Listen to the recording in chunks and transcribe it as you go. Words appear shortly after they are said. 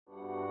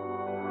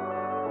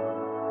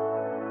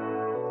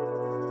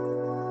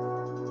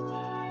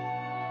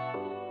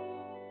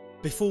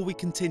Before we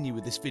continue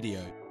with this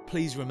video,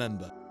 please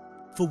remember,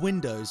 for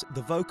Windows,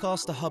 the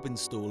Vocaster Hub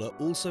installer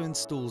also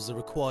installs the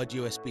required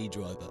USB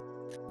driver.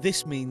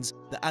 This means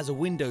that as a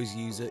Windows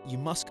user, you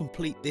must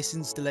complete this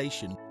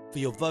installation for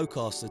your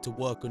Vocaster to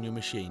work on your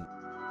machine.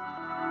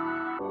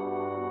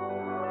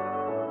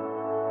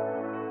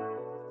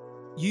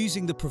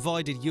 Using the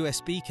provided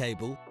USB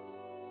cable,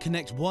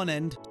 connect one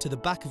end to the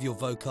back of your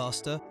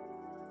Vocaster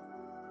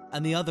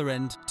and the other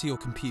end to your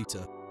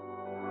computer.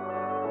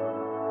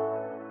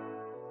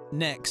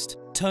 Next,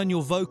 turn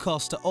your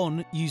Vocaster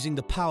on using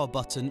the power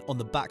button on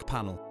the back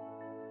panel.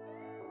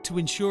 To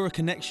ensure a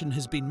connection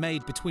has been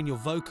made between your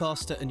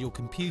Vocaster and your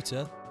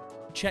computer,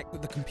 check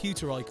that the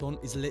computer icon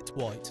is lit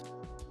white.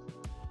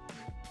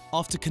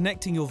 After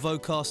connecting your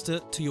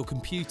Vocaster to your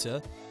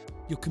computer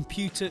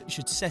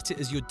should set it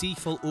as your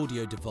default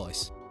audio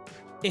device.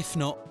 If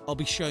not, I'll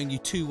be showing you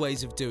two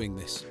ways of doing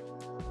this.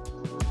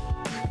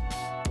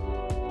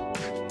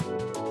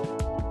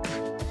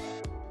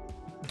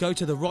 Go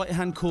to the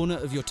right-hand corner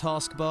of your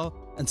taskbar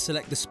and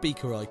select the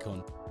speaker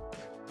icon.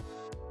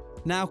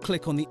 Now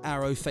click on the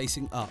arrow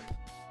facing up.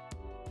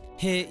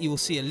 Here you will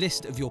see a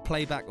list of your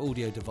playback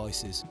audio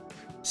devices.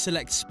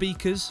 Select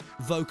Speakers,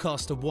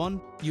 Vocaster One,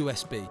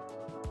 USB.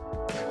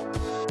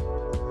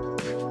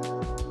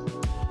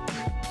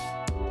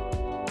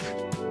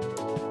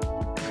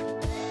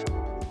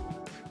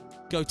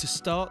 Go to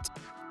Start,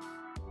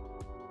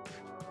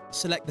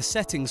 select the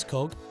Settings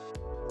cog,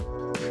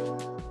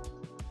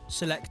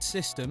 select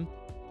System,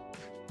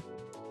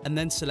 and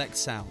then select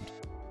Sound.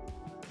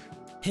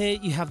 Here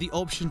you have the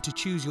option to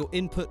choose your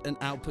input and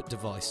output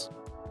device.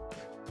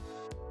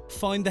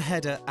 Find the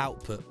header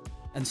Output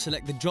and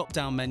select the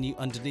drop-down menu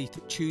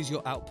underneath Choose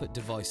Your Output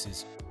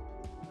Devices.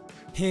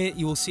 Here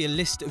you will see a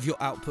list of your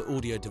output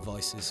audio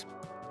devices.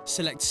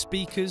 Select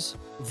Speakers,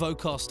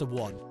 Vocaster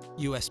One,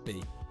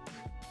 USB.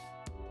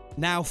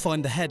 Now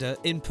find the header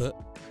Input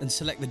and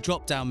select the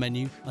drop-down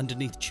menu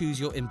underneath Choose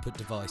Your Input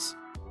Device.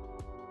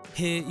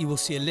 Here you will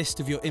see a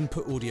list of your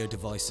input audio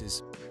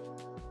devices.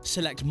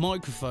 Select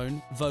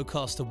Microphone,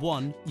 Vocaster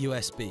One,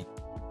 USB.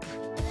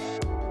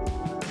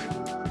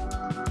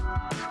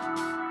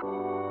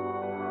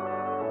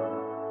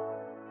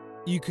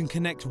 You can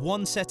connect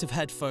one set of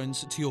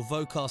headphones to your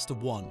Vocaster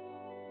One.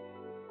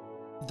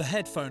 The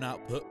headphone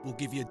output will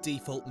give you a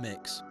default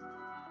mix.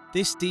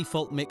 This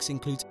default mix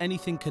includes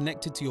anything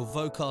connected to your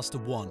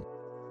Vocaster One,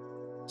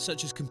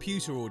 such as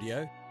computer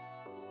audio,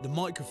 the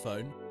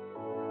microphone,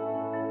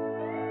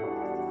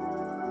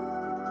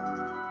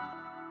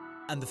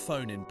 and the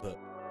phone input.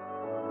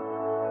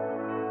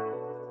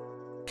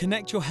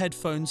 Connect your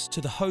headphones to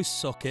the host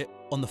socket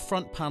on the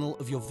front panel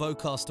of your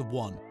Vocaster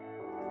One.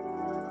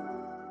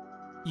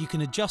 You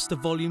can adjust the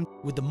volume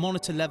with the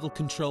monitor level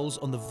controls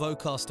on the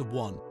Vocaster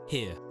One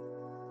here.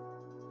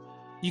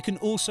 You can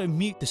also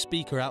mute the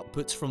speaker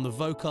outputs from the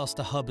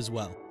Vocaster Hub as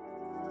well.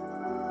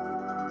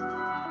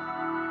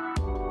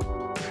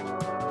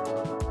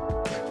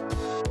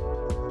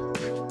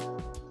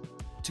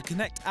 To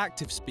connect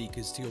active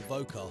speakers to your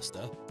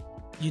Vocaster,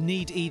 you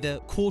need either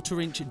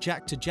 1/4"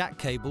 jack-to-jack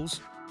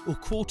cables or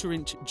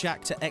 1/4"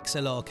 jack to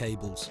XLR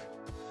cables.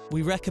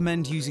 We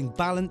recommend using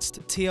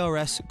balanced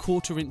TRS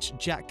 1/4"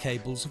 jack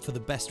cables for the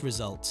best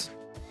results.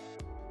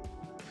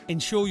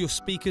 Ensure your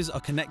speakers are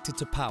connected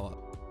to power,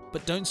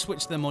 but don't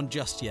switch them on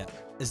just yet,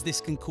 as this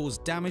can cause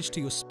damage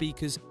to your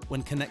speakers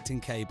when connecting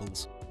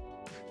cables.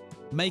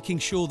 Making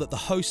sure that the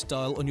host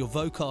dial on your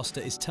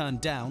Vocaster is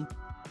turned down,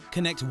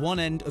 connect one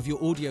end of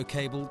your audio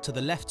cable to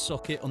the left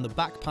socket on the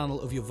back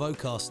panel of your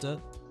Vocaster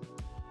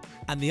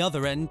and the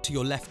other end to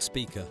your left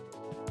speaker.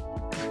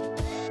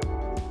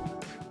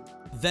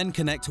 Then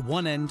connect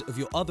one end of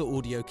your other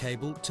audio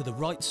cable to the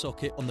right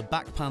socket on the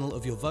back panel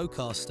of your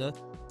Vocaster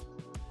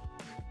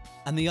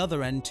and the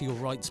other end to your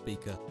right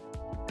speaker.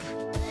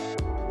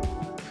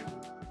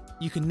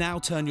 You can now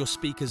turn your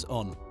speakers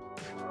on.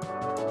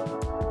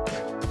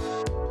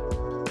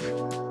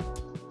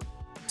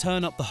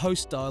 Turn up the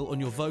host dial on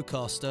your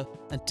Vocaster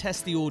and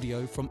test the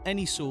audio from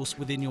any source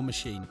within your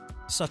machine,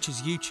 such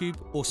as YouTube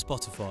or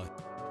Spotify.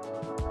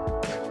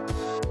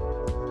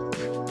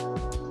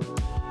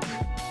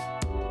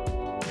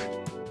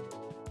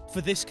 For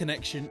this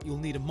connection, you'll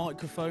need a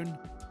microphone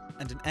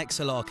and an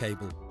XLR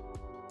cable.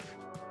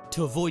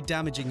 To avoid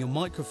damaging your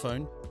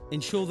microphone,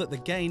 ensure that the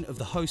gain of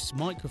the host's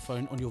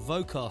microphone on your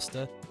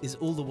Vocaster is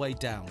all the way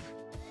down.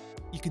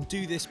 You can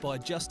do this by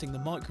adjusting the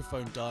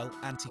microphone dial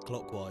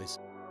anti-clockwise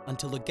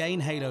until the gain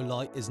halo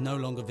light is no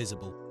longer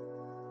visible.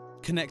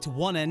 Connect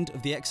one end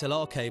of the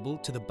XLR cable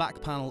to the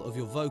back panel of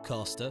your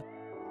Vocaster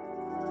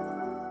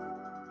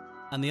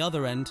and the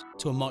other end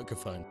to a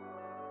microphone.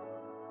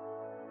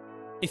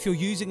 If you're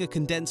using a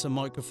condenser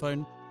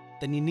microphone,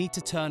 then you need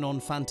to turn on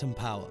phantom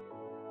power.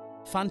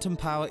 Phantom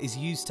power is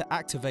used to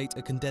activate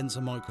a condenser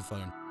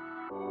microphone.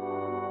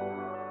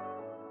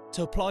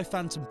 To apply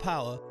phantom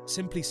power,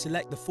 simply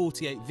select the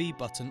 48V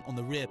button on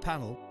the rear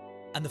panel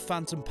and the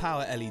phantom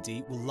power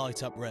LED will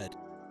light up red.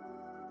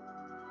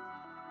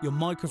 Your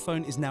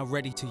microphone is now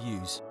ready to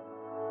use.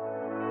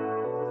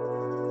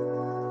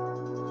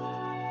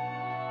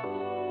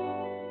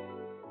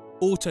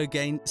 Auto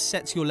gain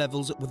sets your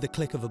levels with the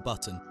click of a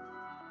button,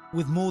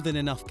 with more than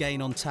enough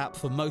gain on tap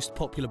for most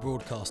popular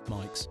broadcast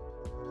mics.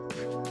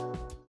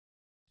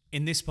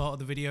 In this part of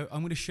the video,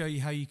 I'm going to show you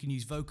how you can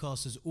use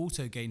Vocaster's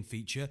auto gain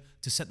feature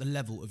to set the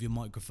level of your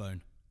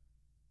microphone.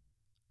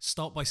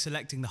 Start by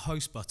selecting the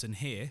host button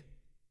here,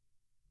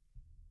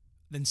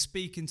 then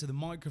speak into the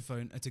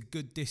microphone at a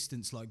good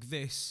distance like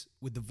this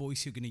with the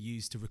voice you're going to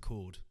use to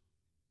record.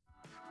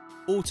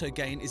 Auto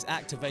gain is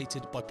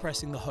activated by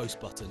pressing the host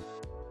button,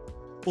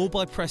 or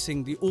by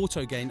pressing the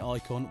auto gain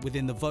icon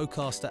within the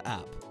Vocaster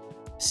app.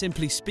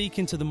 Simply speak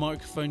into the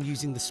microphone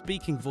using the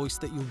speaking voice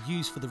that you'll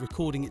use for the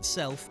recording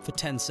itself for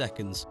 10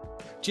 seconds,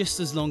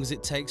 just as long as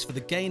it takes for the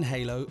gain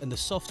halo and the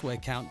software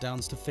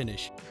countdowns to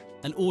finish.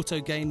 And auto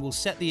gain will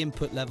set the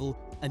input level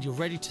and you're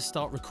ready to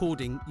start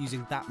recording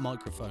using that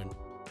microphone.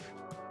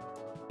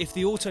 If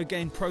the auto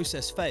gain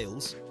process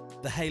fails,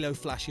 the halo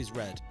flashes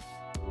red.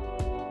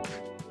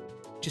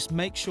 Just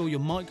make sure your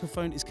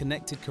microphone is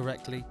connected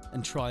correctly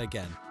and try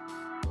again.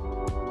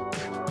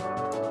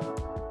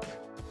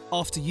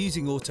 After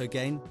using auto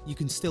gain, you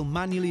can still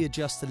manually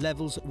adjust the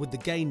levels with the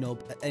gain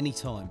knob at any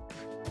time.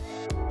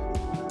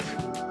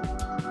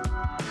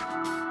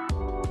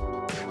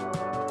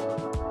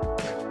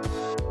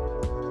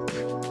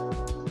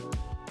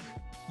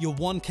 You're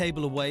one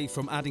cable away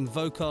from adding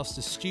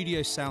Vocaster's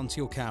studio sound to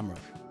your camera.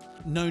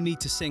 No need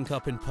to sync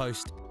up in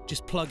post,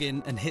 just plug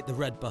in and hit the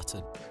red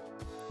button.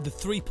 The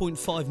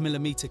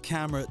 3.5mm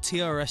camera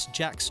TRS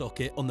jack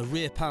socket on the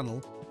rear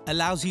panel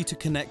allows you to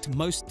connect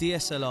most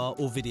DSLR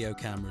or video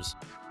cameras.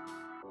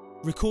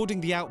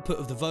 Recording the output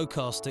of the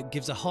Vocaster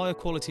gives a higher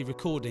quality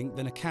recording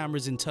than a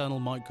camera's internal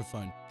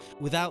microphone,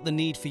 without the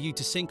need for you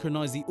to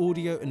synchronize the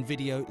audio and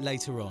video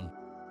later on.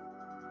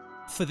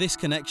 For this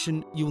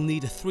connection, you'll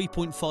need a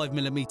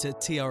 3.5mm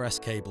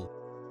TRS cable,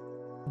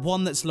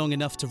 one that's long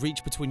enough to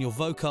reach between your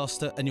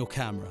Vocaster and your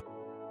camera.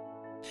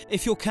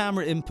 If your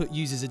camera input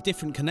uses a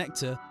different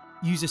connector,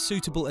 use a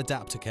suitable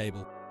adapter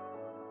cable.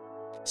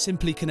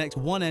 Simply connect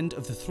one end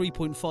of the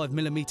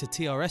 3.5mm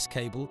TRS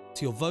cable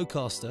to your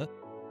Vocaster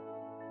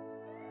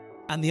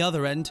and the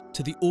other end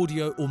to the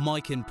audio or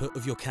mic input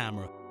of your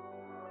camera.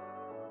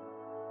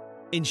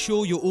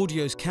 Ensure your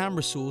audio's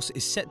camera source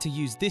is set to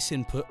use this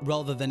input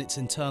rather than its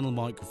internal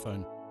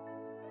microphone.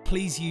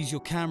 Please use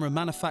your camera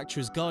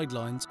manufacturer's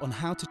guidelines on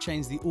how to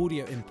change the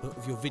audio input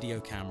of your video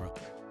camera.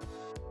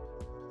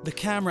 The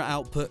camera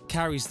output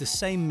carries the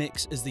same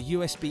mix as the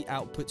USB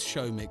output's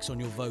show mix on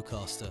your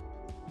Vocaster.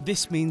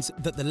 This means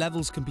that the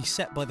levels can be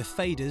set by the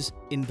faders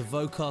in the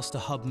Vocaster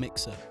hub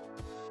mixer,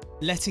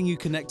 letting you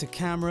connect a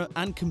camera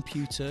and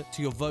computer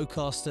to your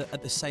Vocaster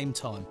at the same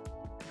time.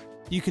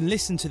 You can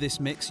listen to this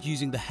mix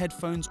using the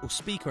headphones or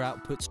speaker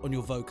outputs on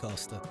your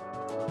Vocaster.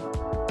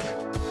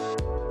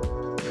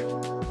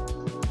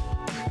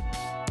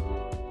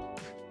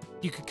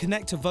 You can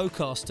connect a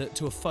Vocaster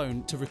to a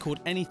phone to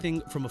record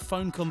anything from a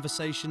phone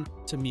conversation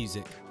to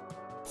music.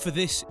 For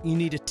this, you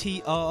need a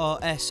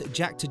TRRS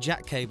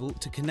jack-to-jack cable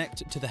to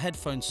connect to the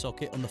headphone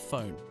socket on the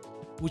phone,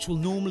 which will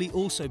normally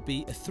also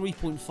be a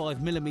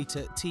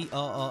 3.5mm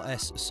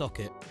TRRS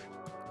socket.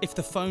 If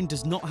the phone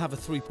does not have a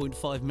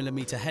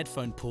 3.5mm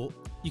headphone port,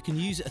 you can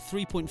use a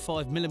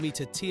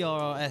 3.5mm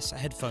TRRS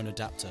headphone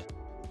adapter.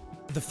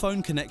 The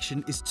phone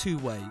connection is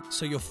two-way,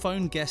 so your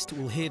phone guest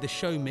will hear the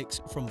show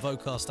mix from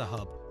Vocaster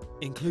Hub,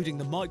 including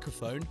the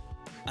microphone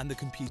and the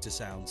computer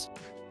sounds.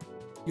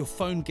 Your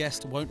phone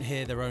guest won't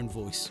hear their own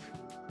voice.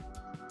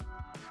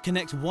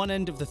 Connect one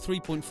end of the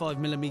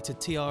 3.5mm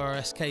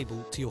TRRS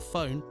cable to your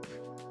phone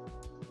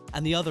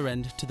and the other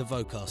end to the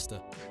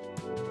Vocaster.